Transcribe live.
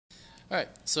All right,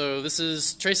 so this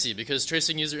is Tracy, because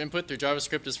tracing user input through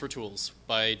JavaScript is for tools,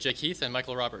 by Jake Heath and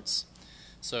Michael Roberts.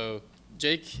 So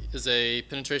Jake is a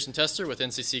penetration tester with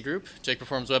NCC Group. Jake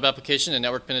performs web application and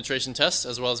network penetration tests,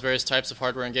 as well as various types of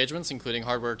hardware engagements, including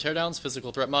hardware teardowns,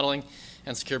 physical threat modeling,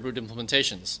 and secure boot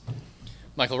implementations.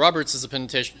 Michael Roberts is a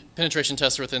penetration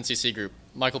tester with NCC Group.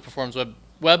 Michael performs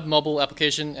web, mobile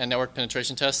application, and network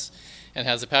penetration tests, and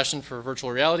has a passion for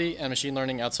virtual reality and machine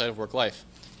learning outside of work life.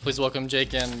 Please welcome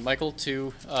Jake and Michael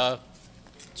to ShellCon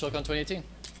 2018.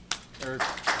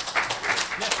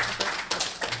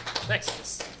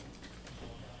 Thanks.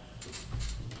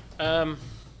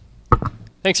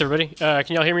 Thanks, everybody.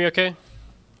 Can y'all hear me okay?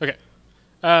 Okay.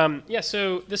 Yeah,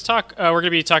 so this talk, we're going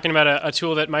to be talking about a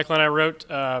tool that Michael and I wrote,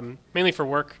 mainly for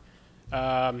work.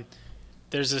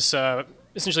 There's this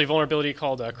essentially vulnerability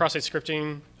called cross-site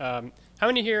scripting. How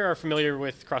many here are familiar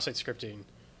with cross-site scripting?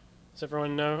 Does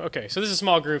everyone know? Okay, so this is a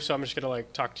small group, so I'm just going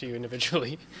to talk to you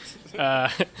individually. So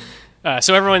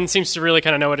everyone seems to really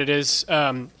kind of know what it is.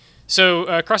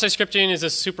 So cross-site scripting is a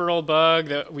super old bug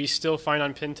that we still find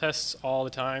on pen tests all the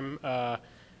time.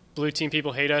 Blue team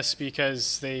people hate us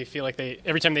because they feel like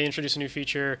every time they introduce a new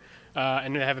feature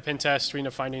and they have a pen test, we end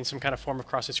up finding some kind of form of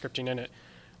cross-site scripting in it.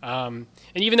 And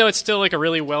even though it's still like a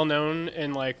really well-known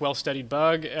and well-studied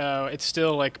bug, it's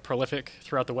still prolific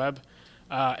throughout the web.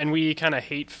 And we kind of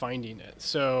hate finding it.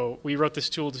 So we wrote this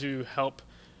tool to help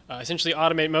essentially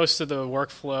automate most of the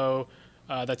workflow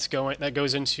that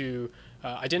goes into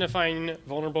identifying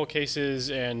vulnerable cases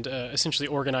and essentially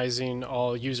organizing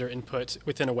all user input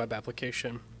within a web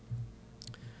application.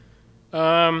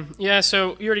 Yeah,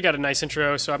 so you already got a nice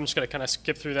intro, so I'm just going to kind of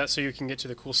skip through that so you can get to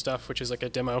the cool stuff, which is like a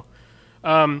demo.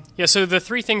 Yeah, so the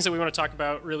three things that we want to talk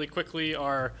about really quickly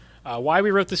are why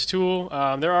we wrote this tool.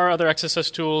 There are other XSS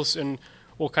tools, and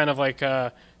we'll kind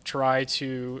of try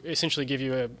to essentially give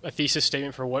you a thesis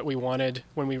statement for what we wanted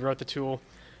when we wrote the tool.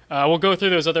 We'll go through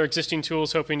those other existing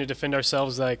tools, hoping to defend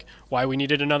ourselves, like why we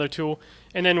needed another tool,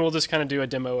 and then we'll just kind of do a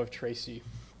demo of Tracy.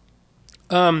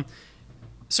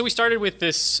 So we started with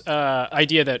this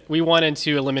idea that we wanted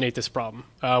to eliminate this problem.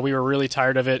 We were really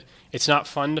tired of it. It's not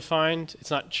fun to find.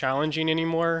 It's not challenging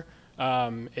anymore.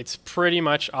 It's pretty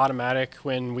much automatic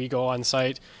when we go on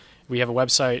site. We have a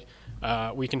website.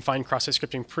 We can find cross-site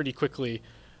scripting pretty quickly.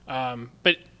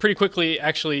 But pretty quickly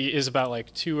actually is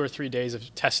about 2 or 3 days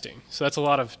of testing. So that's a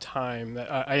lot of time that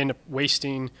I end up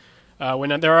wasting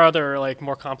when there are other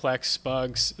more complex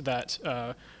bugs that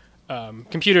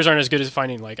computers aren't as good as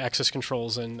finding, access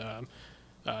controls and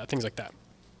things like that.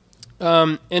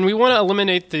 And we want to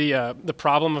eliminate the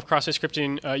problem of cross-site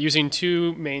scripting using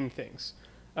two main things.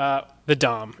 The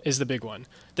DOM is the big one.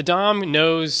 The DOM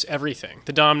knows everything.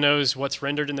 The DOM knows what's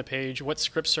rendered in the page, what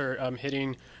scripts are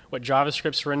hitting, what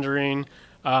JavaScript's rendering,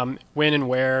 when and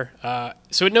where.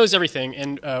 So it knows everything,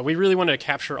 and we really want to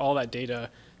capture all that data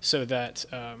so that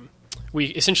we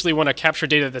essentially want to capture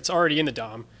data that's already in the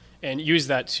DOM and use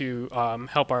that to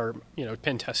help our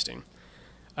pen testing.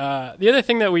 The other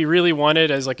thing that we really wanted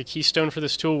as a keystone for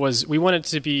this tool was we wanted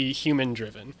to be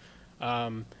human-driven.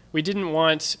 We didn't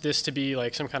want this to be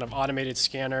some kind of automated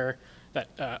scanner that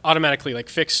automatically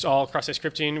fixed all cross-site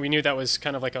scripting. We knew that was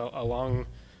kind of a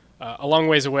long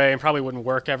ways away and probably wouldn't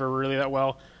work ever really that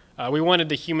well. We wanted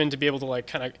the human to be able to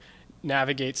kind of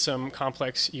navigate some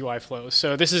complex UI flows.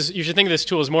 So you should think of this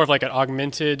tool as more of an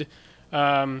augmented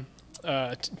tool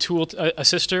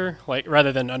assister,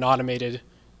 rather than an automated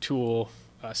tool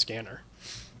scanner.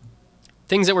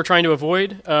 Things that we're trying to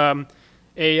avoid: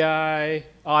 AI,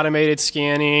 automated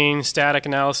scanning, static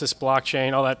analysis,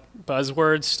 blockchain, all that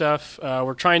buzzword stuff.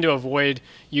 We're trying to avoid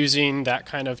using that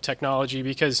kind of technology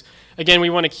because, again, we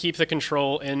want to keep the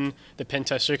control in the pen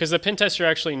tester because the pen tester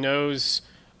actually knows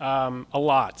a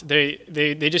lot.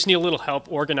 They just need a little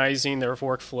help organizing their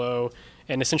workflow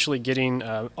and essentially getting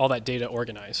all that data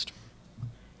organized.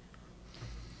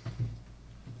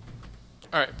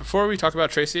 All right, before we talk about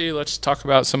Tracy, let's talk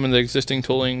about some of the existing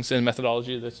toolings and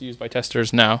methodology that's used by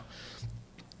testers now.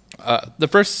 The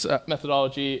first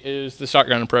methodology is the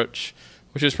shotgun approach,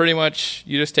 which is pretty much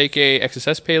you just take a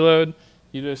XSS payload,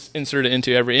 you just insert it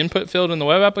into every input field in the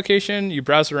web application, you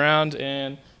browse around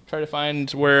and try to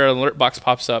find where an alert box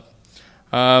pops up.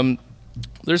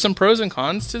 There's some pros and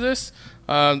cons to this.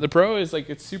 The pro is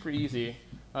it's super easy.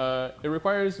 It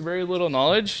requires very little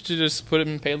knowledge to just put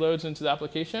in payloads into the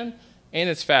application, and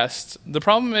it's fast. The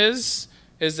problem is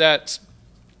that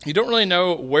you don't really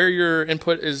know where your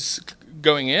input is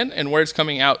going in and where it's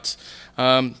coming out.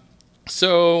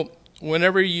 So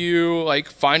whenever you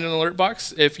find an alert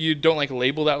box, if you don't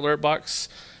label that alert box,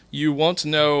 you won't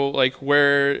know like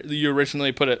where you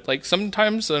originally put it. Like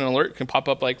sometimes an alert can pop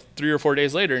up like 3 or 4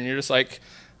 days later, and you're just like,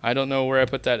 I don't know where I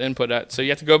put that input at. So you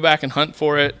have to go back and hunt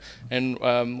for it and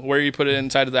where you put it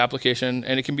inside of the application,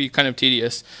 and it can be kind of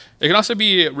tedious. It can also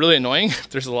be really annoying if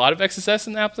there's a lot of XSS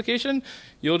in the application.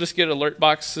 You'll just get alert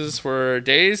boxes for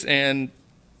days, and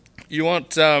you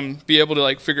won't be able to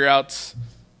like figure out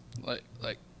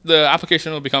like the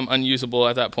application will become unusable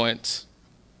at that point.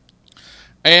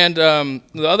 And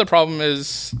the other problem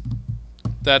is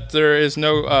that there is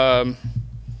no,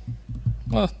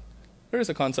 well, there is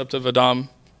a concept of a DOM.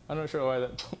 I'm not sure why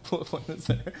that bullet point is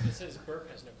there. It says burp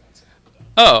has no concept of a DOM.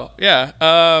 Oh,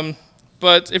 yeah.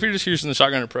 But if you're just using the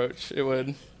shotgun approach, it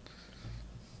would.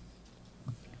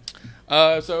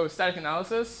 So static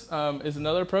analysis is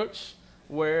another approach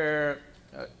where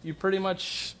you pretty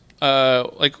much,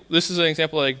 like this is an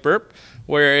example like burp,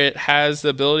 where it has the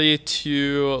ability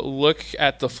to look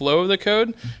at the flow of the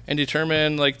code and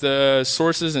determine like the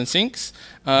sources and sinks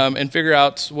and figure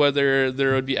out whether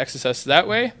there would be XSS that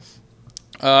way.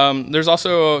 There's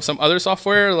also some other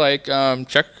software like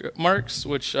check marks,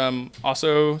 which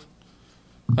also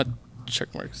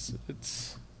check marks.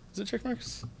 Is it check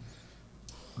marks?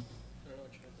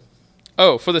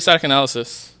 Oh, for the static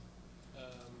analysis.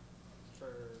 For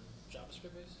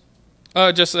JavaScript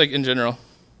base? Just like in general.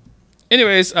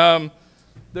 Anyways,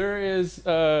 there is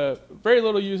very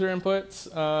little user inputs.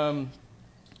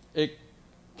 It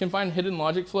can find hidden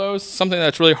logic flows, something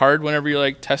that's really hard whenever you're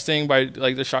like testing by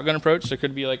like the shotgun approach. There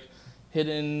could be like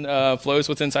hidden flows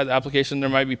within inside the application. There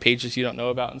might be pages you don't know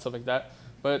about and stuff like that.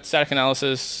 But static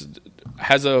analysis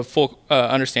has a full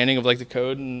understanding of like the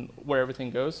code and where everything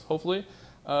goes, hopefully.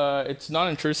 It's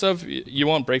non-intrusive. You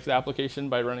won't break the application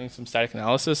by running some static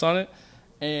analysis on it.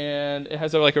 And it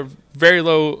has a very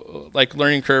low like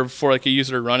learning curve for like a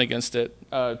user to run against it.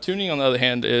 Tuning, on the other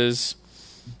hand, is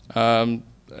a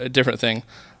different thing.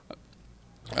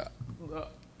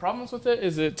 Problems with it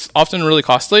is it's often really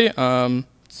costly. Some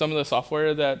of the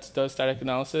software that does static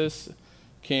analysis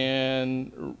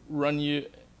can run you.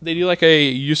 They do like a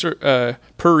user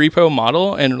per repo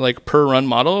model and like per run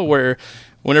model, where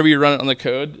whenever you run it on the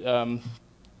code,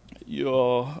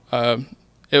 you'll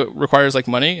it requires like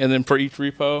money, and then for each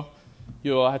repo,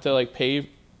 you'll have to like pay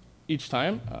each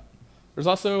time. There's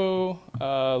also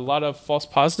a lot of false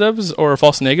positives or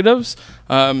false negatives.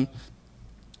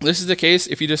 This is the case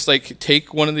if you just like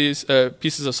take one of these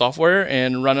pieces of software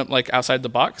and run it like outside the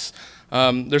box.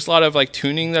 There's a lot of like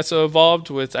tuning that's involved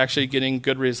with actually getting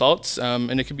good results,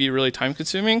 and it can be really time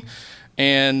consuming.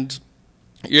 And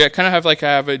you kind of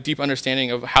have a deep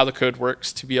understanding of how the code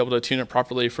works to be able to tune it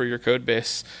properly for your code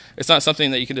base. It's not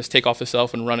something that you can just take off the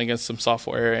shelf and run against some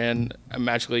software and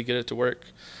magically get it to work.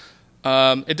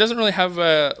 It doesn't really have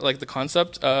like the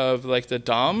concept of like the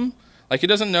DOM. Like it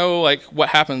doesn't know like what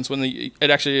happens when it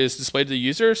actually is displayed to the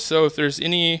user. So if there's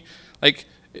any like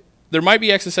there might be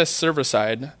XSS server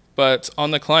side, but on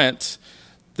the client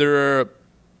there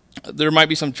might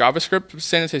be some JavaScript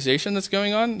sanitization that's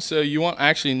going on. So you won't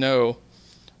actually know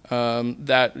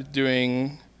that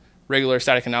doing regular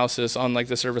static analysis on like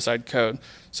the server-side code.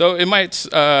 So it might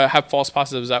have false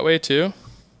positives that way too.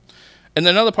 And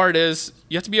then another part is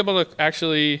you have to be able to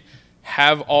actually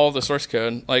have all the source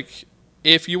code. Like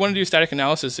if you want to do static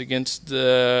analysis against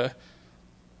the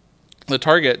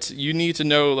target, you need to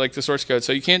know like the source code.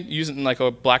 So you can't use it in like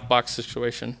a black box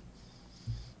situation.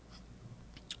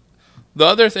 The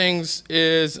other things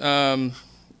is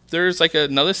there's like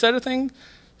another set of things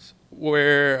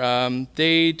where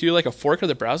they do like a fork of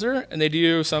the browser, and they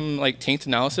do some like taint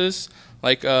analysis,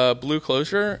 like blue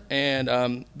closure,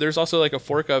 and there's also like a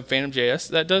fork of Phantom.js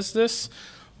that does this.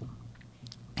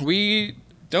 We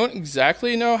don't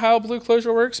exactly know how blue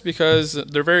closure works because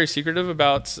they're very secretive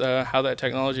about how that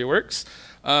technology works.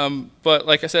 But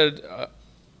like I said,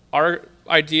 our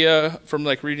idea from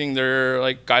like reading their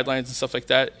like guidelines and stuff like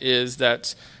that is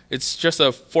that it's just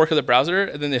a fork of the browser,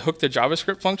 and then they hook the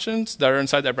JavaScript functions that are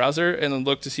inside that browser and then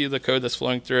look to see the code that's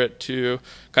flowing through it to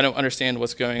kind of understand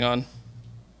what's going on.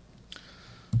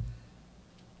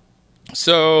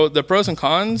 So the pros and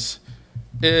cons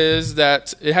is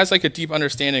that it has like a deep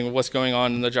understanding of what's going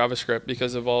on in the JavaScript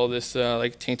because of all this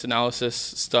like taint analysis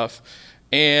stuff.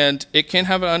 And it can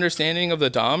have an understanding of the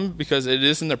DOM because it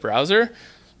is in the browser.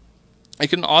 It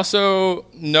can also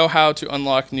know how to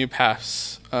unlock new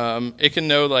paths. It can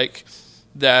know like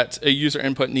that a user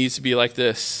input needs to be like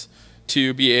this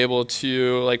to be able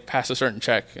to like pass a certain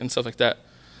check and stuff like that.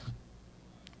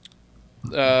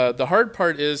 The hard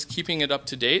part is keeping it up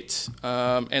to date,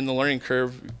 and the learning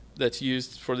curve that's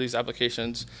used for these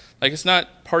applications. Like, it's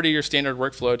not part of your standard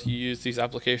workflow to use these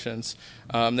applications.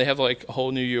 They have like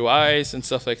whole new UIs and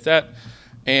stuff like that,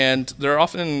 and they're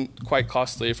often quite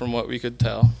costly from what we could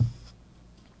tell.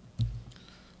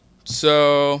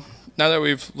 So now that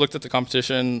we've looked at the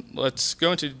competition, let's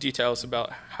go into details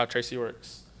about how Tracy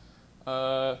works.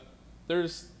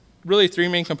 There's really three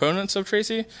main components of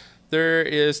Tracy. There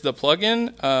is the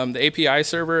plugin, the API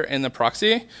server, and the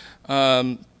proxy.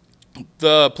 The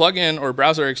plugin or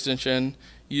browser extension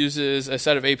uses a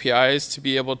set of APIs to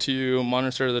be able to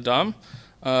monitor the DOM.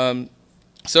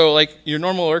 So like your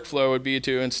normal workflow would be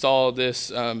to install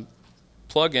this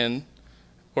plugin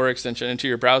or extension into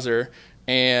your browser,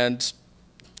 and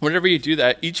whenever you do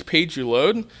that, each page you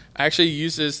load actually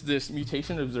uses this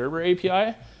mutation observer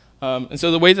API. And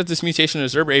so the way that this mutation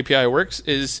observer API works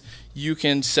is you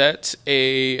can set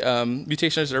a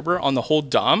mutation observer on the whole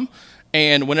DOM,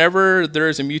 and whenever there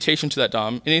is a mutation to that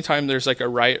DOM, anytime there's like a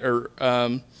write or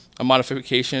a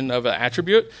modification of an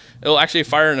attribute, it'll actually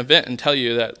fire an event and tell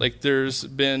you that like there's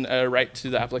been a write to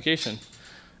the application.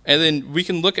 And then we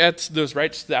can look at those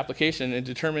writes to the application and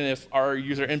determine if our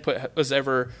user input was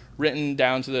ever written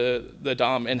down to the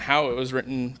DOM and how it was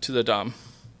written to the DOM.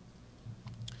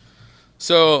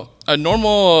 So a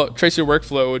normal Tracy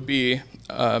workflow would be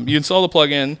you install the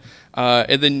plugin,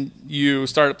 and then you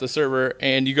start up the server,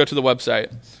 and you go to the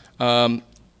website.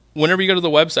 Whenever you go to the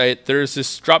website, there's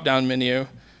this drop-down menu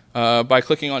by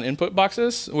clicking on input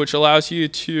boxes, which allows you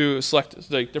to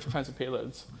select like different kinds of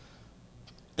payloads.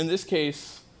 In this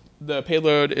case, the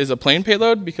payload is a plain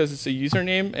payload because it's a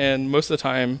username, and most of the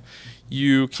time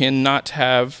you cannot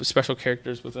have special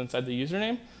characters within inside the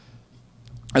username.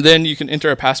 And then you can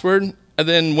enter a password, and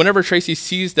then whenever Tracy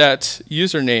sees that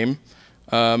username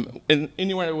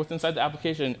anywhere within inside the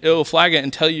application, it'll flag it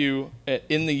and tell you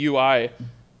in the UI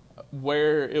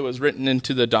where it was written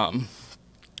into the DOM.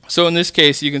 So in this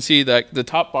case, you can see that the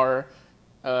top bar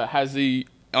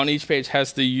on each page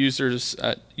has the user's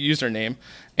username,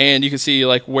 and you can see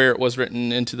like where it was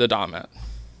written into the DOM at.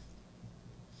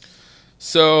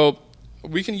 So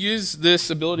we can use this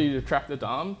ability to track the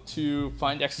DOM to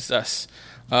find XSS.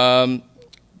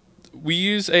 We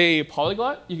use a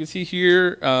polyglot. You can see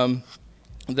here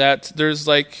that there's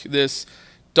like this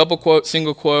double quote,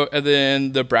 single quote, and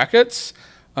then the brackets.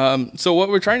 So what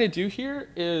we're trying to do here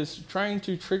is trying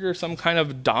to trigger some kind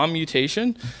of DOM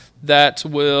mutation that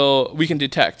we can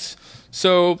detect.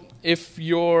 So if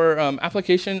your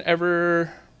application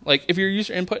ever, like if your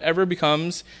user input ever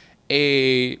becomes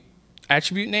a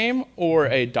attribute name or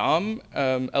a DOM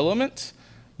element,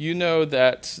 you know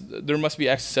that there must be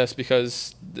XSS,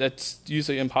 because that's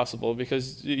usually impossible,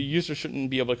 because the user shouldn't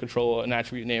be able to control an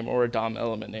attribute name or a DOM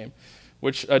element name,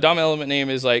 which a DOM element name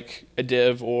is like a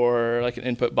div or like an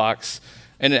input box,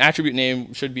 and an attribute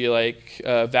name should be like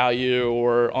value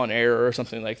or on error or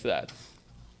something like that.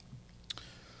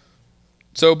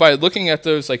 So by looking at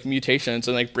those like mutations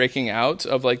and like breaking out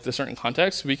of like the certain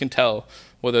context, we can tell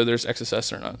whether there's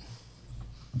XSS or not.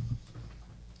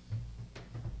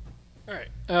 All right.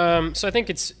 So I think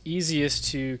it's easiest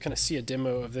to kind of see a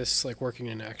demo of this like working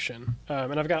in action.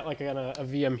 And I've got like a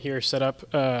VM here set up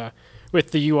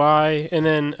with the UI, and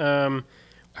then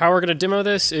how we're going to demo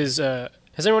this is,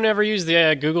 has anyone ever used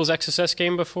the Google's XSS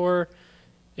game before?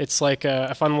 It's like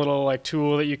a fun little like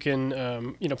tool that you can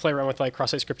play around with like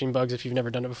cross-site scripting bugs if you've never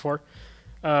done it before.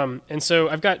 And so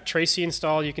I've got Tracy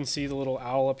installed. You can see the little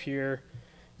owl up here,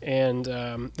 and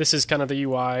this is kind of the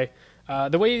UI.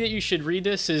 The way that you should read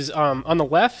this is on the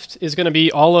left is going to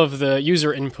be all of the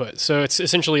user input. So it's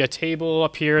essentially a table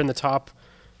up here in the top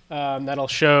that'll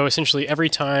show essentially every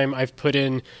time I've put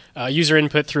in user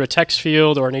input through a text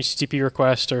field or an HTTP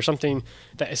request or something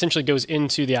that essentially goes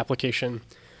into the application.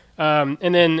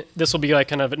 And then this will be like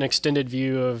kind of an extended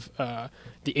view of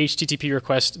the HTTP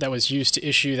request that was used to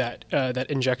issue that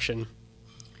injection.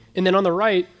 And then on the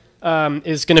right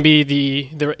is going to be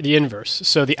the inverse,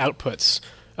 so the outputs.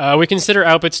 We consider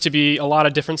outputs to be a lot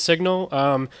of different signal,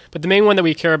 but the main one that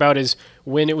we care about is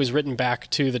when it was written back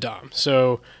to the DOM,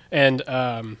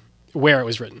 and where it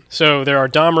was written. So there are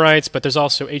DOM writes, but there's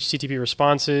also HTTP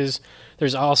responses.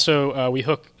 There's also, we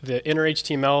hook the inner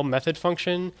HTML method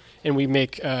function, and we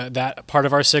make that part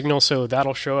of our signal, so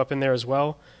that'll show up in there as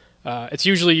well. It's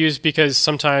usually used because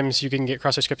sometimes you can get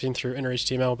cross-site scripting through inner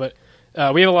HTML, but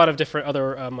we have a lot of different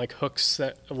other like hooks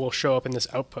that will show up in this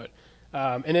output.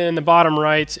 And then in the bottom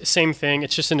right, same thing.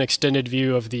 It's just an extended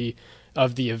view of the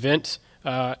event.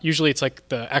 Usually it's like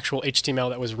the actual HTML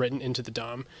that was written into the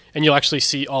DOM, and you'll actually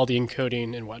see all the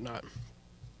encoding and whatnot.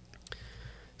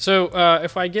 So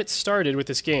if I get started with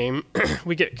this game,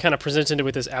 we get kind of presented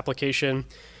with this application,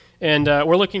 And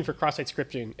we're looking for cross-site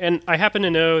scripting. And I happen to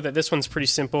know that this one's pretty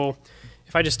simple.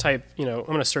 If I just type, I'm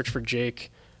going to search for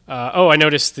Jake. I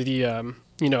noticed the,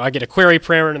 I get a query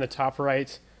parameter in the top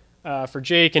right for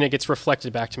Jake, and it gets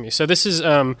reflected back to me. So this is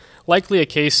likely a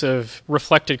case of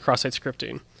reflected cross-site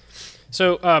scripting.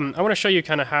 So I want to show you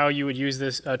kind of how you would use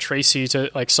this Tracy to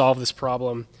solve this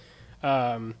problem.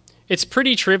 It's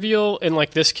pretty trivial in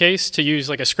this case to use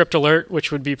a script alert,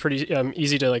 which would be pretty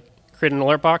easy to create an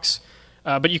alert box.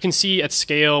 But you can see at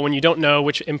scale, when you don't know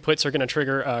which inputs are going to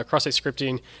trigger cross-site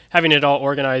scripting, having it all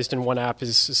organized in one app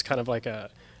is kind of like a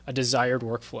desired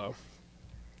workflow.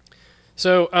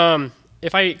 So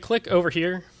if I click over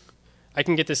here, I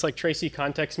can get this Tracy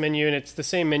context menu, and it's the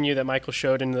same menu that Michael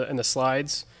showed in the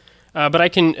slides. But I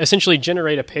can essentially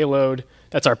generate a payload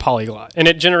that's our polyglot, and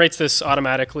it generates this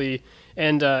automatically.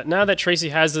 And now that Tracy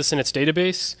has this in its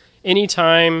database,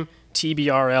 anytime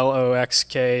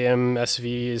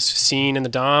TBRLOXKMSV is seen in the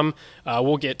DOM,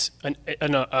 we'll get an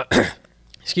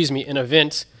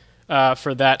event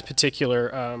for that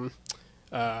particular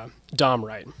DOM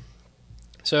write.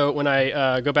 So when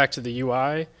I go back to the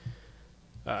UI,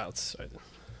 let's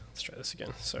try this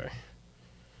again. Sorry.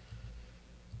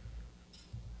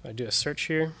 I do a search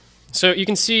here. So you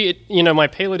can see, my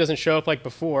payload doesn't show up like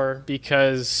before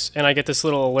and I get this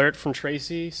little alert from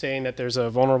Tracy saying that there's a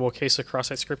vulnerable case of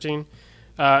cross-site scripting.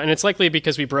 And it's likely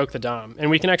because we broke the DOM. And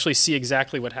we can actually see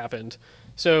exactly what happened.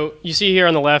 So you see here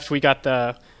on the left, we got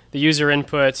the user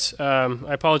input. I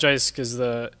apologize because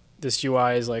this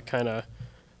UI is kind of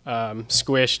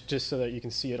squished just so that you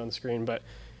can see it on the screen. But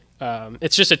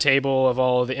it's just a table of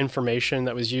all of the information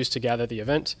that was used to gather the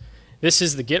event. This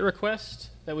is the GET request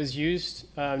that was used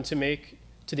to make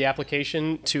to the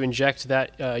application to inject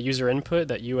that user input,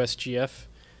 that USGF.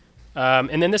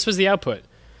 And then this was the output.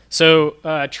 So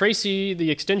Tracy, the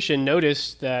extension,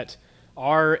 noticed that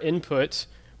our input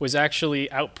was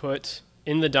actually output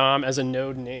in the DOM as a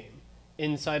node name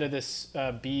inside of this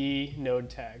B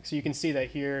node tag. So you can see that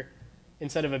here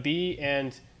inside of a B.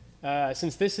 And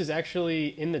since this is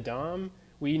actually in the DOM,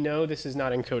 we know this is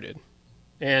not encoded.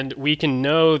 And we can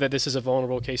know that this is a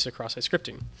vulnerable case of cross-site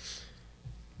scripting.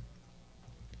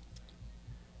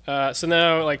 So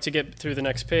now, to get through the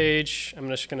next page, I'm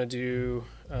just going to do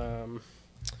a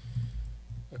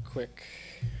quick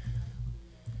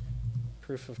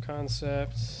proof of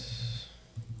concept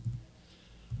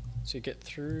to get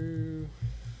through.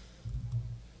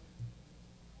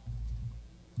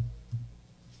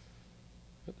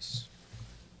 Oops.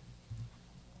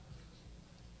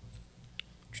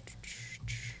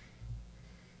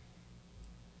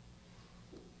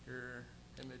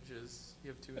 You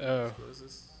have two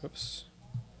closes. Oops.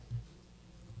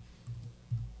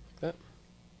 Like that.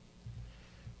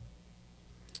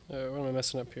 What am I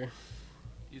messing up here?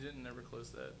 You didn't ever close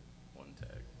that one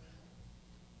tag.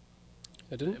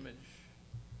 I didn't? Image.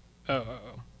 Oh.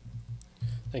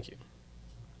 Thank you.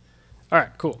 All right,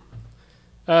 cool.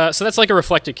 So that's a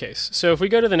reflected case. So if we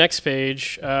go to the next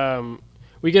page,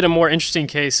 we get a more interesting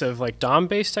case of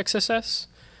DOM-based XSS.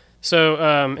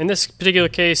 So in this particular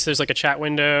case, there's a chat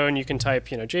window, and you can type,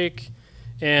 Jake,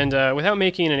 and without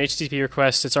making an HTTP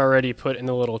request, it's already put in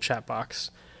the little chat box.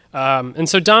 And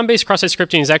so DOM-based cross-site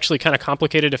scripting is actually kind of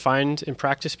complicated to find in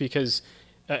practice because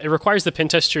it requires the pen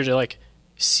tester to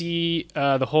see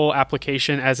the whole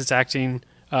application as it's acting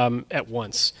at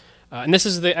once. And this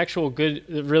is the actual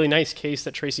really nice case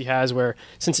that Tracy has where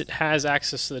since it has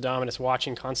access to the DOM and it's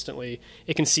watching constantly,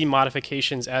 it can see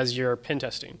modifications as you're pen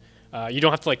testing. You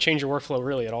don't have to change your workflow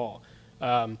really at all.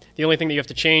 The only thing that you have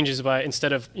to change is by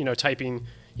instead of typing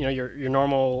your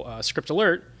normal script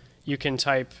alert, you can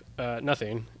type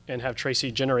nothing and have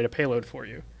Tracy generate a payload for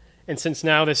you. And since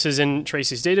now this is in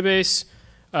Tracy's database,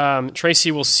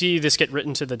 Tracy will see this get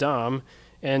written to the DOM,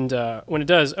 and when it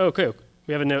does, okay,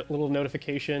 we have a little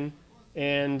notification,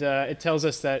 and it tells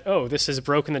us that this has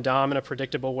broken the DOM in a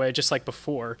predictable way, just like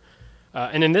before.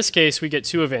 And in this case, we get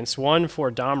two events: one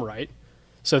for DOM write.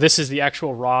 So this is the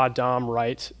actual raw DOM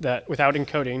write that without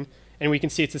encoding, and we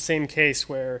can see it's the same case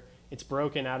where it's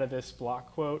broken out of this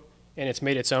block quote and it's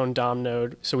made its own DOM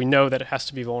node, so we know that it has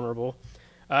to be vulnerable.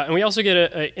 And we also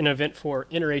get an event for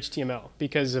inner HTML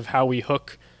because of how we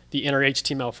hook the inner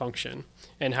HTML function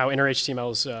and how inner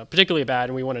HTML is particularly bad,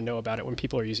 and we want to know about it when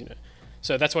people are using it.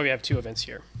 So that's why we have two events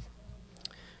here.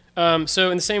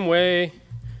 So in the same way,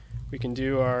 we can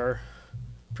do our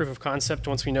proof of concept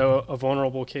once we know a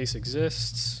vulnerable case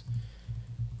exists.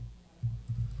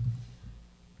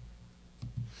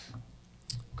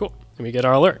 Cool. And we get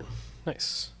our alert.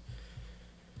 Nice.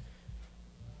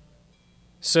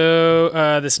 So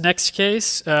this next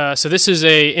case, so this is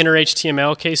a inner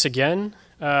HTML case again.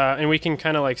 and we can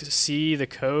kind of like see the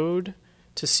code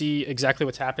to see exactly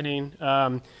what's happening.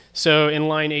 So in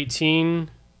line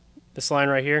 18, this line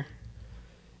right here,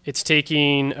 it's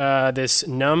taking this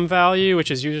num value,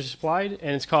 which is user supplied,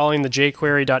 and it's calling the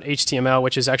jQuery.html,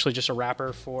 which is actually just a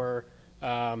wrapper for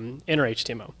inner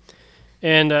HTML.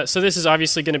 And so this is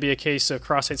obviously going to be a case of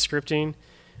cross-site scripting,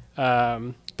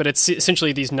 but it's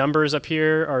essentially these numbers up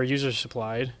here are user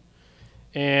supplied.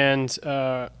 And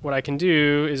what I can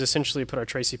do is essentially put our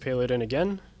Tracy payload in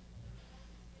again.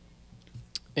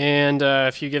 And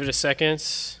if you give it a second,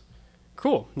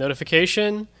 cool,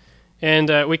 notification.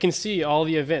 And we can see all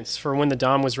the events for when the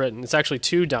DOM was written. It's actually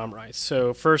 2 DOM writes.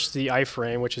 So first the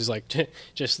iframe, which is like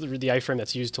just the iframe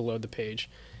that's used to load the page.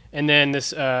 And then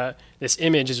this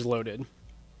image is loaded.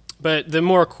 But the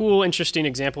more cool, interesting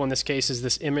example in this case is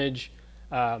this image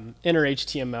inner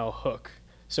HTML hook.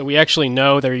 So we actually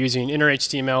know they're using inner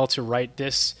HTML to write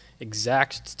this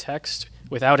exact text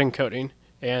without encoding.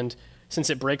 And since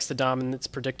it breaks the DOM in its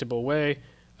predictable way,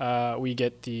 we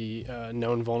get the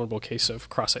known vulnerable case of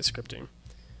cross-site scripting.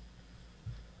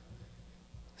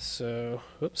 So,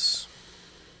 whoops.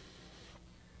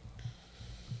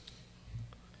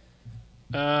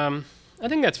 I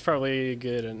think that's probably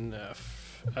good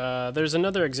enough. There's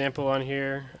another example on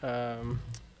here.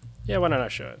 Yeah, why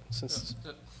not show it? Since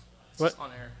it's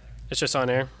on air. It's just on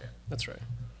air? Yeah. That's right.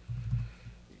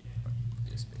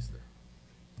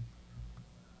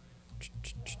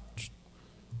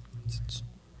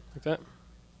 Like that?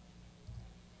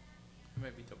 It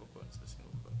might be double quotes, a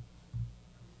single quote.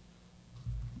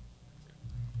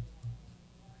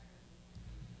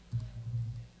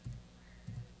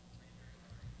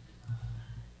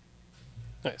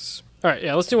 Nice. All right,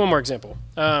 yeah, let's do one more example.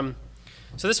 So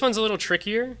this one's a little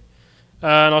trickier,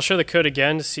 and I'll show the code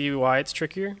again to see why it's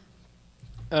trickier.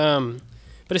 But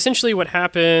essentially what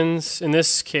happens in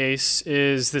this case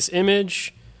is this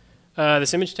image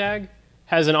tag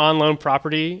has an onload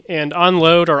property, and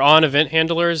onload or on event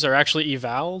handlers are actually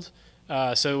evaled,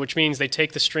 so which means they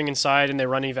take the string inside and they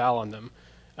run eval on them.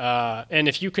 And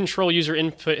if you control user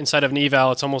input inside of an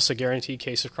eval, it's almost a guaranteed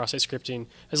case of cross-site scripting,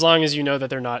 as long as you know that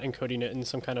they're not encoding it in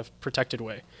some kind of protected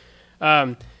way.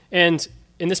 And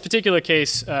in this particular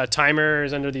case, timer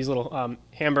is under these little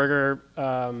hamburger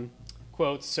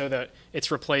quotes so that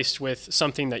it's replaced with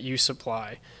something that you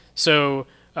supply. So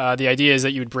the idea is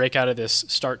that you would break out of this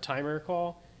start timer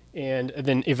call and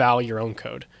then eval your own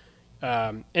code.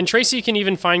 And Tracy can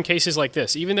even find cases like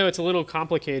this, even though it's a little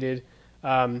complicated.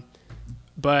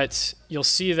 But you'll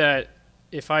see that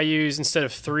if I use, instead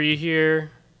of 3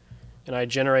 here, and I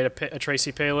generate a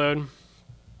Tracy payload,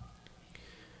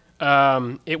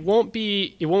 it won't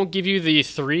give you the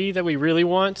 3 that we really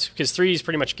want, because 3 is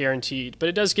pretty much guaranteed. But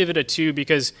it does give it a 2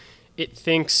 because it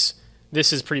thinks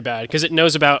this is pretty bad, because it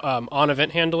knows about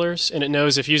on-event handlers, and it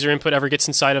knows if user input ever gets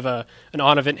inside of an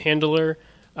on-event handler,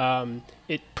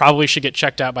 it probably should get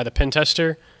checked out by the pen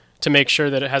tester to make sure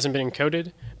that it hasn't been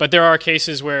encoded. But there are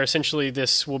cases where essentially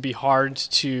this will be hard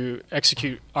to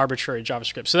execute arbitrary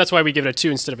JavaScript. So that's why we give it a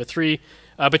 2 instead of a 3.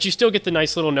 But you still get the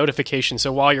nice little notification.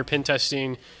 So while you're pen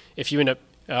testing, if you end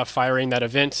up firing that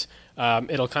event,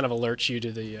 it'll kind of alert you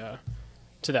to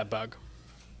that bug.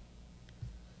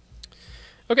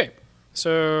 Okay,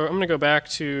 so I'm going to go back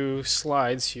to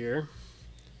slides here.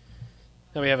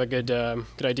 Now we have a good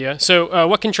idea. So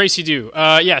what can Tracy do?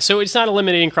 Yeah, so it's not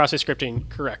eliminating cross-site scripting,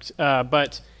 correct.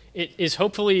 But it is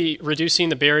hopefully reducing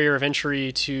the barrier of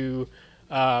entry to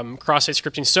cross-site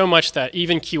scripting so much that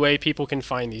even QA people can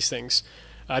find these things.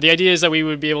 The idea is that we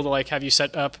would be able to have you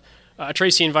set up a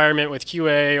Tracy environment with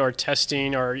QA or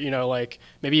testing, or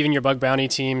maybe even your bug bounty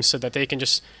team, so that they can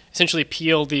just essentially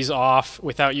peel these off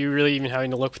without you really even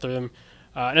having to look through them.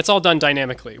 And it's all done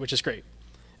dynamically, which is great.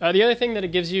 The other thing that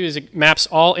it gives you is it maps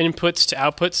all inputs to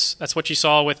outputs. That's what you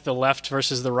saw with the left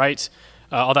versus the right.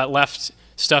 All that left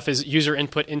stuff is user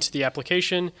input into the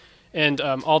application, and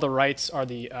all the rights are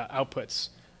the outputs.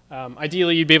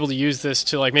 Ideally, you'd be able to use this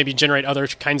to maybe generate other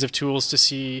kinds of tools to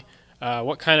see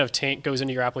what kind of taint goes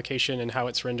into your application and how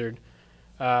it's rendered.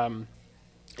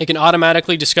 It can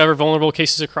automatically discover vulnerable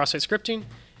cases of cross-site scripting,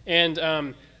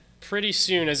 and pretty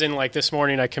soon, as in this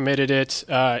morning I committed it,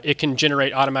 it can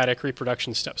generate automatic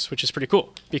reproduction steps, which is pretty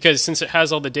cool, because since it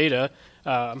has all the data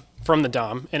from the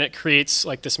DOM and it creates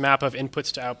this map of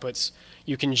inputs to outputs,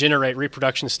 you can generate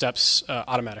reproduction steps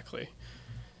automatically.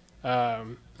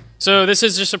 So this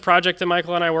is just a project that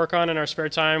Michael and I work on in our spare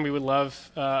time. We would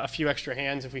love a few extra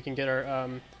hands if we can get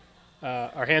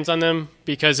our hands on them,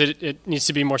 because it needs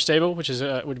to be more stable, which is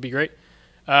would be great.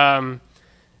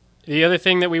 The other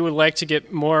thing that we would like to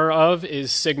get more of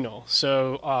is signal.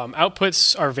 So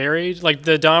outputs are varied. Like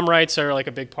the DOM writes are like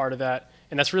a big part of that,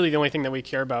 and that's really the only thing that we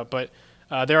care about. But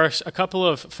there are a couple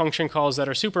of function calls that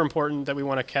are super important that we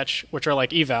want to catch, which are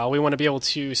like eval. We want to be able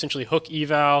to essentially hook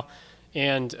eval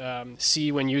and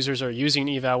see when users are using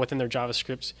eval within their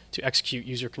JavaScript to execute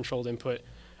user-controlled input.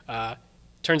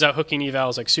 Turns out hooking eval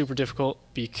is like super difficult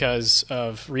because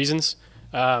of reasons.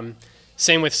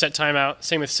 Same with set timeout,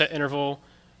 same with set interval,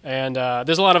 and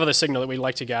there's a lot of other signal that we'd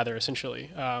like to gather,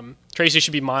 essentially. Tracy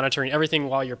should be monitoring everything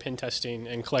while you're pen testing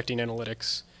and collecting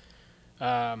analytics.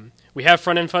 We have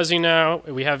front-end fuzzing now,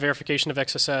 we have verification of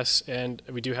XSS, and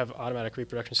we do have automatic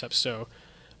reproduction steps, so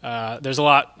there's a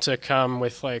lot to come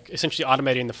with like essentially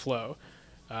automating the flow.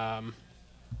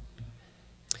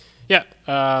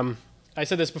 I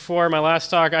said this before in my last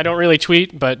talk. I don't really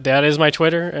tweet, but that is my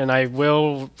Twitter, and I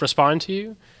will respond to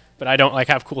you. But I don't like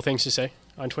have cool things to say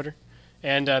on Twitter.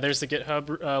 And there's the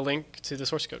GitHub link to the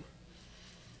source code.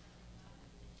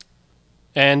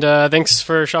 And thanks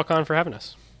for ShellCon for having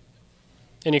us.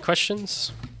 Any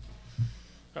questions?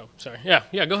 Oh, sorry. Yeah,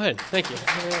 go ahead. Thank you.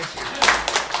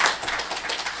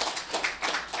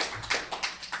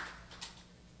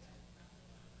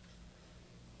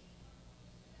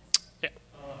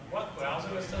 What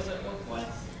browsers does it work with?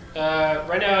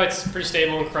 Right now it's pretty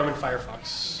stable in Chrome and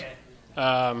Firefox.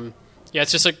 Okay.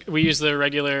 It's just like we use the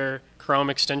regular Chrome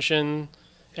extension,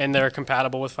 and they're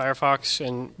compatible with Firefox.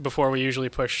 And before we usually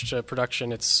push to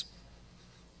production,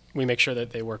 we make sure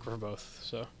that they work for both.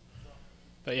 So,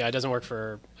 but yeah, it doesn't work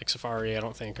for like Safari, I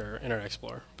don't think, or Internet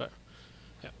Explorer. But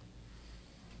yeah.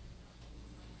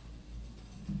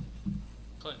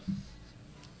 Clint.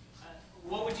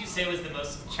 What would you say was the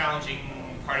most challenging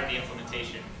part of the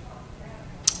implementation?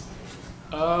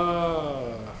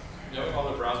 Knowing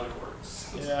all the browser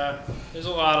quirks. Yeah, there's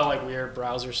a lot of like weird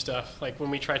browser stuff. Like when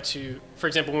we try to, for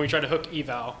example, when we try to hook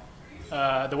eval,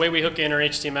 the way we hook in our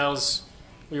HTMLs,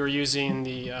 we were using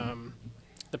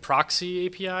the proxy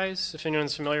APIs, if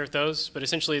anyone's familiar with those. But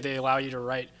essentially, they allow you to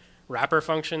write wrapper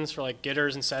functions for like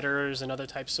getters and setters and other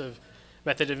types of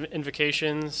method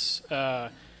invocations.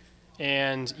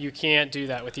 And you can't do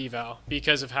that with eval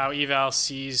because of how eval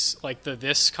sees like the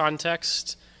this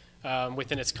context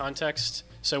within its context.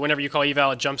 So whenever you call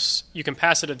eval, it jumps. You can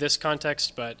pass it a this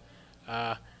context, but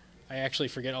I actually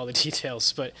forget all the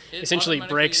details. But it essentially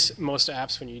breaks most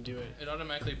apps when you do it. It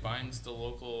automatically binds the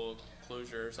local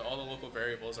closure, so all the local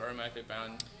variables are automatically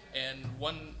bound. And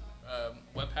one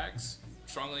Webpacks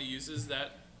strongly uses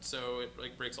that, so it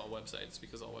like breaks all websites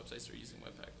because all websites are using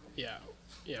Webpack.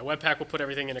 Yeah, Webpack will put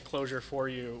everything in a closure for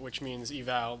you, which means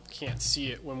eval can't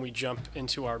see it when we jump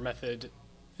into our method,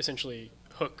 essentially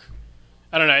hook.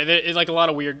 I don't know. It's like a lot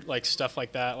of weird like stuff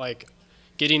like that, like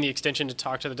getting the extension to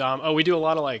talk to the DOM. Oh, we do a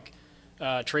lot of like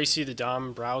Tracy, the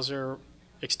DOM browser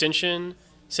extension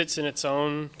sits in its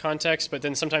own context, but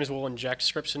then sometimes we'll inject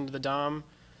scripts into the DOM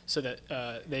so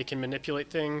that they can manipulate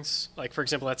things. Like for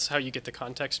example, that's how you get the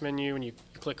context menu when you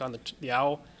click on the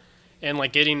owl, and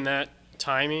like getting that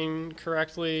timing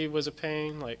correctly was a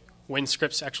pain, like when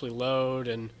scripts actually load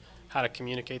and how to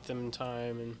communicate them in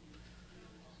time. And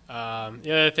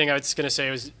the other thing I was going to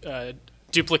say was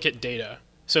duplicate data.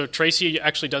 So Tracy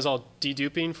actually does all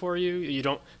deduping for you. You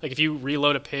don't like if you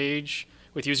reload a page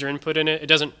with user input in it, it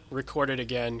doesn't record it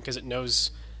again because it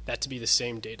knows that to be the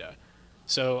same data.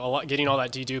 So getting all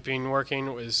that deduping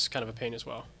working was kind of a pain as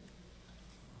well.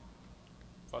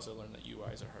 I've also learned that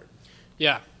UIs are hard.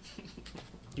 Yeah.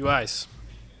 UIs.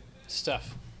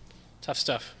 Stuff. Tough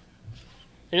stuff.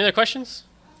 Any other questions?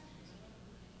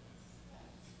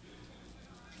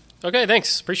 Okay,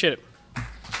 thanks. Appreciate it.